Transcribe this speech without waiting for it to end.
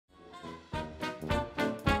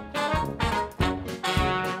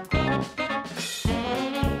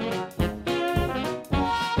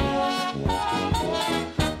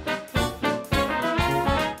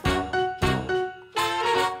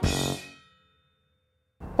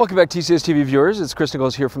Welcome back, TCS TV viewers. It's Chris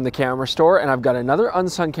Niccolls here from the camera store, and I've got another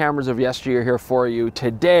Unsung cameras of yesteryear here for you.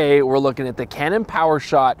 Today, we're looking at the Canon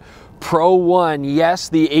Powershot Pro1. Yes,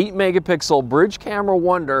 the 8 megapixel bridge camera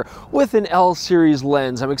wonder with an L series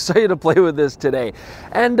lens. I'm excited to play with this today.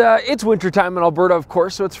 And it's wintertime in Alberta, of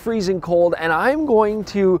course, so it's freezing cold, and I'm going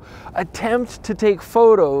to attempt to take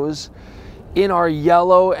photos in our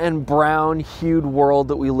yellow and brown hued world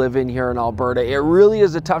that we live in here in Alberta. It really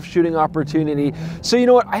is a tough shooting opportunity. So you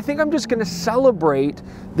know what, I think I'm just gonna celebrate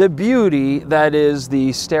the beauty that is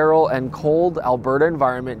the sterile and cold Alberta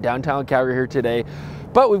environment, downtown Calgary here today.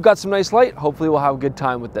 But we've got some nice light. Hopefully we'll have a good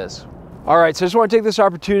time with this. All right, so I just want to take this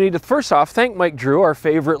opportunity to first off thank Mike Drew, our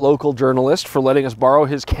favorite local journalist, for letting us borrow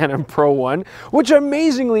his Canon Pro1, which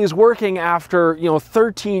amazingly is working after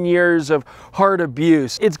 13 years of hard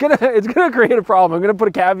abuse. It's gonna create a problem. I'm gonna put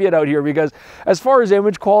a caveat out here because as far as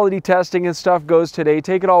image quality testing and stuff goes today,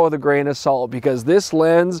 take it all with a grain of salt because this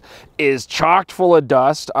lens is chocked full of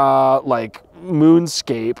dust, like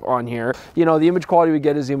moonscape on here. You know, the image quality we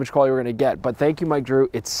get is the image quality we're gonna get. But thank you, Mike Drew.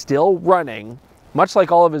 It's still running, much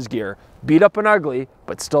like all of his gear. Beat up and ugly,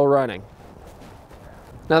 but still running.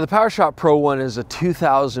 Now the Powershot Pro1 is a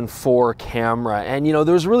 2004 camera, and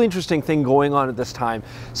there was a really interesting thing going on at this time.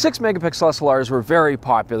 6 megapixel SLRs were very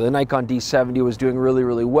popular. The Nikon D70 was doing really,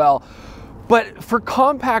 really well. But for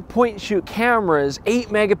compact point and shoot cameras, 8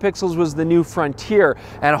 megapixels was the new frontier,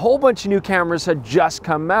 and a whole bunch of new cameras had just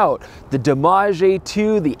come out. The Damage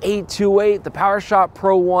A2, the 828, the Powershot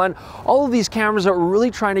Pro1, all of these cameras that were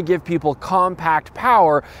really trying to give people compact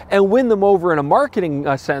power and win them over in a marketing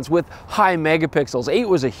sense with high megapixels. 8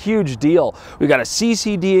 was a huge deal. We got a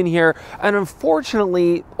CCD in here, and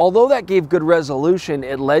unfortunately, although that gave good resolution,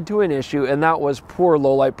 it led to an issue, and that was poor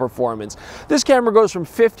low light performance. This camera goes from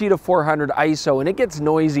 50 to 400 ISO, and it gets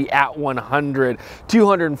noisy at 100.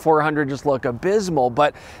 200 and 400 just look abysmal,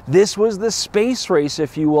 but this was the space race,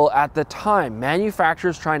 if you will, at the time.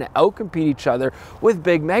 Manufacturers trying to outcompete each other with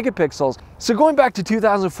big megapixels. So going back to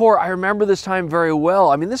 2004, I remember this time very well.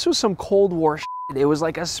 I mean, this was some Cold War shit. It was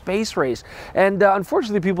like a space race. And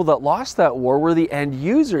unfortunately, the people that lost that war were the end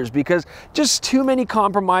users because just too many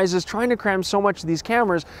compromises, trying to cram so much of these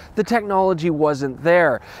cameras, the technology wasn't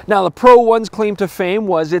there. Now, the Pro1's claim to fame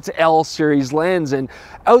was its L series lens, and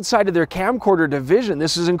outside of their camcorder division,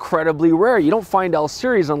 this is incredibly rare. You don't find L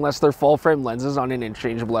series unless they're full frame lenses on an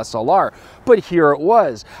interchangeable SLR. But here it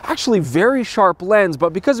was. Actually, very sharp lens,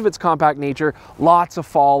 but because of its compact nature, lots of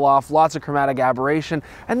fall off, lots of chromatic aberration,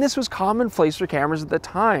 and this was commonplace for cameras at the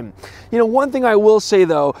time. One thing I will say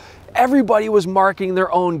though, everybody was marking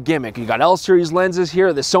their own gimmick. You got L series lenses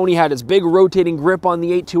here. The Sony had its big rotating grip on the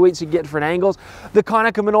 828 so you get different angles. The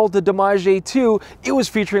Konica Minolta Damage A2, it was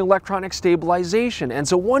featuring electronic stabilization. And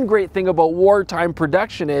so one great thing about wartime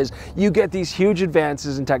production is you get these huge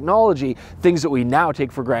advances in technology, things that we now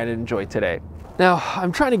take for granted and enjoy today. Now,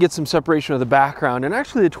 I'm trying to get some separation of the background, and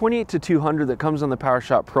actually the 28 to 200 that comes on the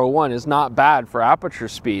Powershot Pro1 is not bad for aperture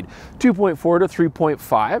speed. 2.4 to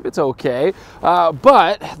 3.5, it's okay.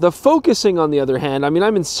 But the focusing, on the other hand, I mean,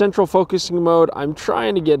 I'm in central focusing mode. I'm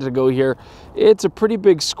trying to get it to go here. It's a pretty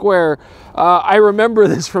big square. I remember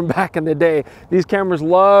this from back in the day. These cameras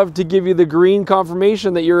love to give you the green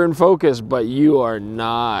confirmation that you're in focus, but you are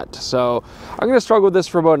not. So I'm gonna struggle with this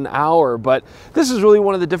for about an hour, but this is really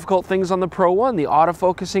one of the difficult things on the Pro1. The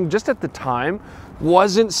autofocusing, just at the time,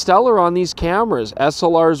 wasn't stellar on these cameras.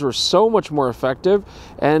 SLRs were so much more effective,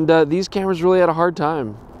 and these cameras really had a hard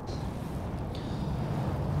time.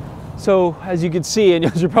 So as you can see, and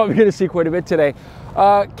as you're probably gonna see quite a bit today,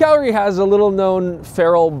 Calgary has a little known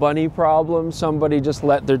feral bunny problem. Somebody just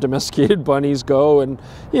let their domesticated bunnies go and,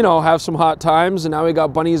 have some hot times, and now we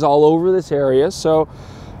got bunnies all over this area. So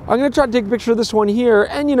I'm gonna try to take a picture of this one here,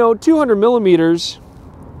 and 200 millimeters,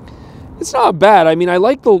 it's not bad. I mean, I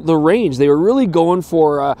like the range. They were really going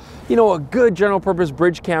for, a good general purpose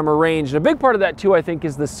bridge camera range. And a big part of that too, I think,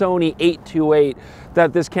 is the Sony 828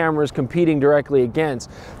 that this camera is competing directly against.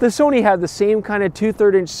 The Sony had the same kind of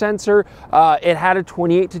 2/3 inch sensor. It had a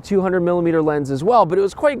 28 to 200 millimeter lens as well, but it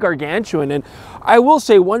was quite gargantuan. And I will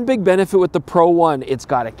say one big benefit with the Pro1, it's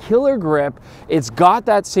got a killer grip, it's got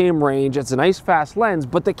that same range, it's a nice fast lens,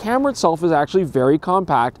 but the camera itself is actually very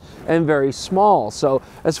compact and very small. So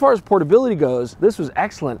as far as portability goes, this was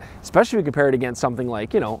excellent, especially if you compare it against something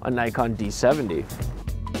like, a Nikon D70.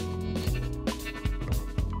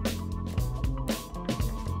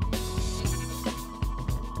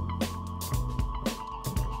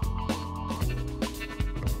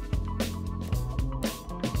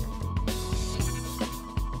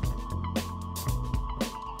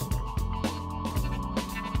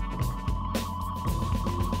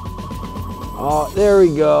 Oh, there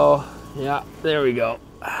we go. Yeah, there we go.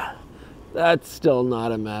 That's still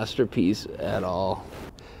not a masterpiece at all.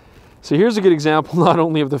 So here's a good example not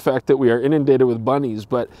only of the fact that we are inundated with bunnies,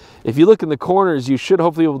 but if you look in the corners, you should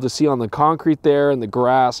hopefully be able to see on the concrete there and the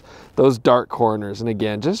grass, those dark corners. And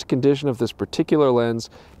again, just a condition of this particular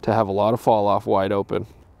lens to have a lot of fall off wide open.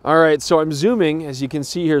 All right, so I'm zooming, as you can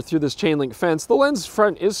see here, through this chain link fence. The lens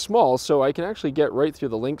front is small, so I can actually get right through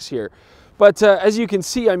the links here. But as you can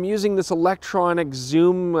see, I'm using this electronic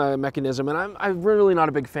zoom mechanism, and I'm really not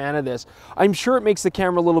a big fan of this. I'm sure it makes the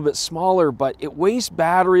camera a little bit smaller, but it wastes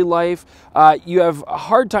battery life. You have a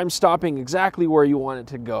hard time stopping exactly where you want it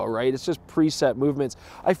to go, right? It's just preset movements.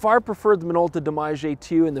 I far preferred the Minolta Damage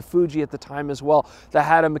 2 and the Fuji at the time as well that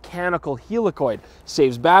had a mechanical helicoid.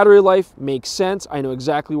 Saves battery life, makes sense. I know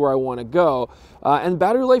exactly where I want to go. And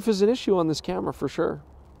battery life is an issue on this camera for sure.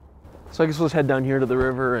 So I guess we'll just head down here to the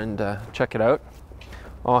river and check it out.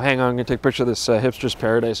 Oh, hang on, I'm gonna take a picture of this hipster's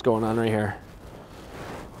paradise going on right here.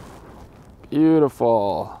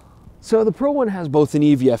 Beautiful. So the Pro1 has both an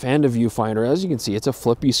EVF and a viewfinder. As you can see, it's a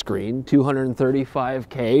flippy screen,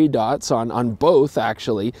 235K dots on both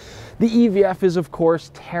actually. The EVF is of course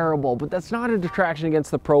terrible, but that's not a detraction against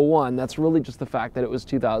the Pro1. That's really just the fact that it was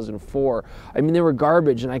 2004. I mean, they were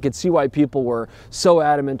garbage, and I could see why people were so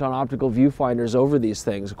adamant on optical viewfinders over these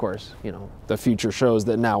things. Of course, you know, the future shows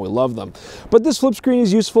that now we love them. But this flip screen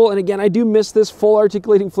is useful, and again, I do miss this full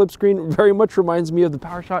articulating flip screen. Very much reminds me of the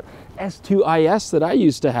Powershot S2IS that I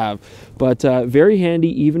used to have. But very handy,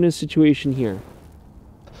 even in a situation here.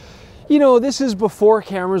 You know, this is before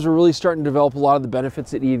cameras were really starting to develop a lot of the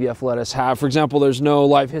benefits that EVF let us have. For example, there's no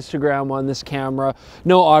live histogram on this camera,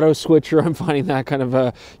 no auto switcher. I'm finding that kind of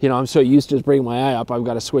a, you know, I'm so used to just bringing my eye up, I've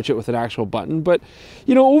got to switch it with an actual button. But,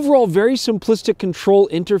 you know, overall, very simplistic control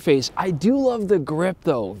interface. I do love the grip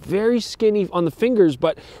though. Very skinny on the fingers,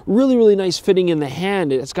 but really, really nice fitting in the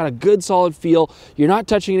hand. It's got a good solid feel. You're not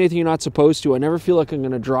touching anything you're not supposed to. I never feel like I'm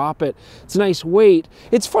going to drop it. It's a nice weight.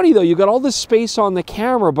 It's funny though, you got all this space on the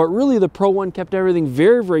camera, but really the Pro1 kept everything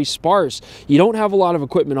very, very sparse. You don't have a lot of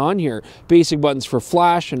equipment on here. Basic buttons for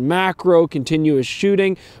flash and macro, continuous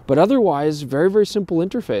shooting, but otherwise, very, very simple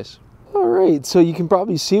interface. All right, so you can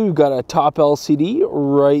probably see we've got a top LCD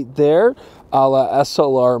right there, a la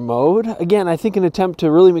SLR mode. Again, I think an attempt to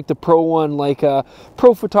really make the Pro1 like a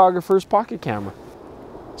pro photographer's pocket camera.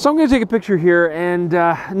 So I'm going to take a picture here, and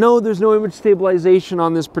no, there's no image stabilization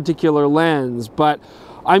on this particular lens, but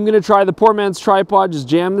I'm going to try the poor man's tripod, just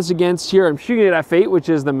jam this against here. I'm shooting at f8, which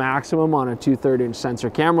is the maximum on a 2/3 inch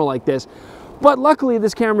sensor camera like this. But luckily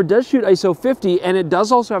this camera does shoot ISO 50, and it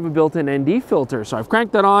does also have a built-in ND filter. So I've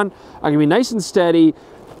cranked that on, I'm going to be nice and steady.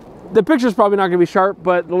 The picture's probably not going to be sharp,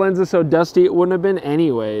 but the lens is so dusty it wouldn't have been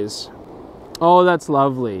anyways. Oh, that's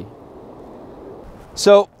lovely.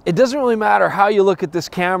 So it doesn't really matter how you look at this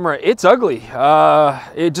camera, it's ugly.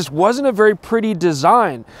 It just wasn't a very pretty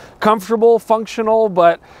design. Comfortable, functional,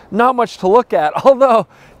 but not much to look at. Although,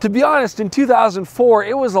 to be honest, in 2004,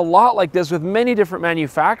 it was a lot like this with many different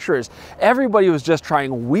manufacturers. Everybody was just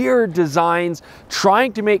trying weird designs,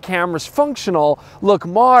 trying to make cameras functional, look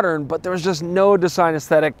modern, but there was just no design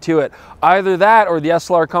aesthetic to it. Either that or the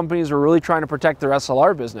SLR companies were really trying to protect their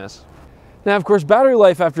SLR business. Now, of course, battery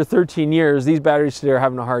life after 13 years, these batteries today are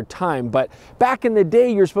having a hard time, but back in the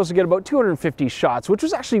day, you're supposed to get about 250 shots, which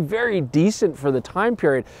was actually very decent for the time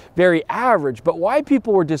period, very average. But why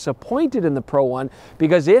people were disappointed in the Pro1,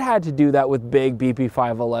 because it had to do that with big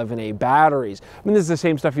BP511A batteries. I mean, this is the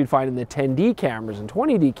same stuff you'd find in the 10D cameras and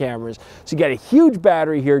 20D cameras. So you get a huge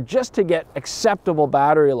battery here just to get acceptable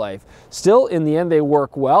battery life. Still, in the end, they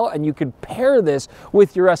work well, and you could pair this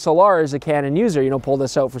with your SLR as a Canon user. You know, pull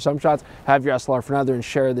this out for some shots, have your SLR for another, and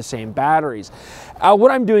share the same batteries.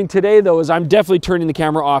 What I'm doing today though is I'm definitely turning the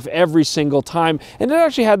camera off every single time, and it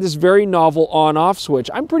actually had this very novel on-off switch.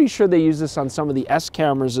 I'm pretty sure they use this on some of the S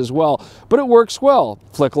cameras as well, but it works well.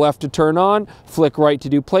 Flick left to turn on, flick right to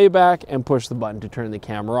do playback, and push the button to turn the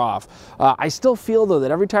camera off. I still feel though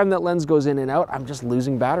that every time that lens goes in and out, I'm just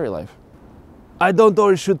losing battery life. I don't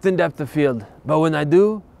always shoot thin depth of field, but when I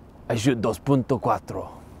do, I shoot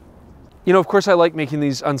 2.4. You know, of course, I like making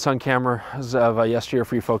these Unsung cameras of Yesteryear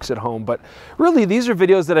for you folks at home, but really these are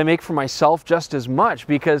videos that I make for myself just as much,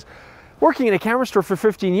 because Working in a camera store for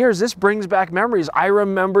 15 years, this brings back memories. I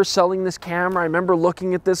remember selling this camera. I remember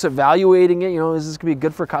looking at this, evaluating it, you know, is this gonna be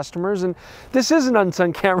good for customers? And this is an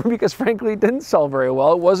Unsung camera because frankly, it didn't sell very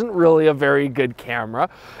well. It wasn't really a very good camera.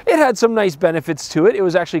 It had some nice benefits to it. It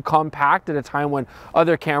was actually compact at a time when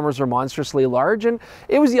other cameras were monstrously large, and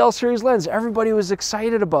it was the L series lens. Everybody was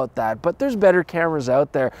excited about that, but there's better cameras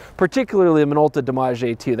out there, particularly the Minolta Damage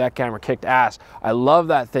A2. That camera kicked ass. I love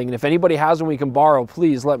that thing, and if anybody has one we can borrow,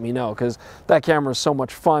 please let me know, because that camera is so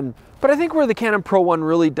much fun. But I think where the Canon Pro1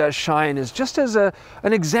 really does shine is just as an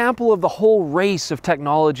example of the whole race of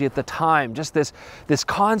technology at the time, just this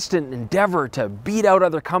constant endeavor to beat out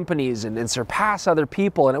other companies and surpass other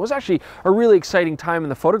people. And it was actually a really exciting time in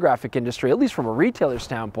the photographic industry, at least from a retailer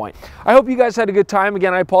standpoint. I hope you guys had a good time.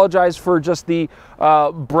 Again, I apologize for just the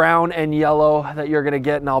brown and yellow that you're gonna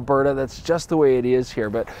get in Alberta. That's just the way it is here.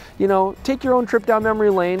 But you know, take your own trip down memory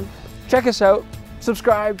lane, check us out,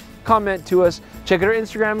 subscribe, comment to us, check out our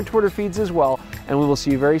Instagram and Twitter feeds as well, and we will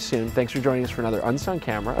see you very soon. Thanks for joining us for another Unsung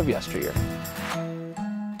Camera of Yesteryear.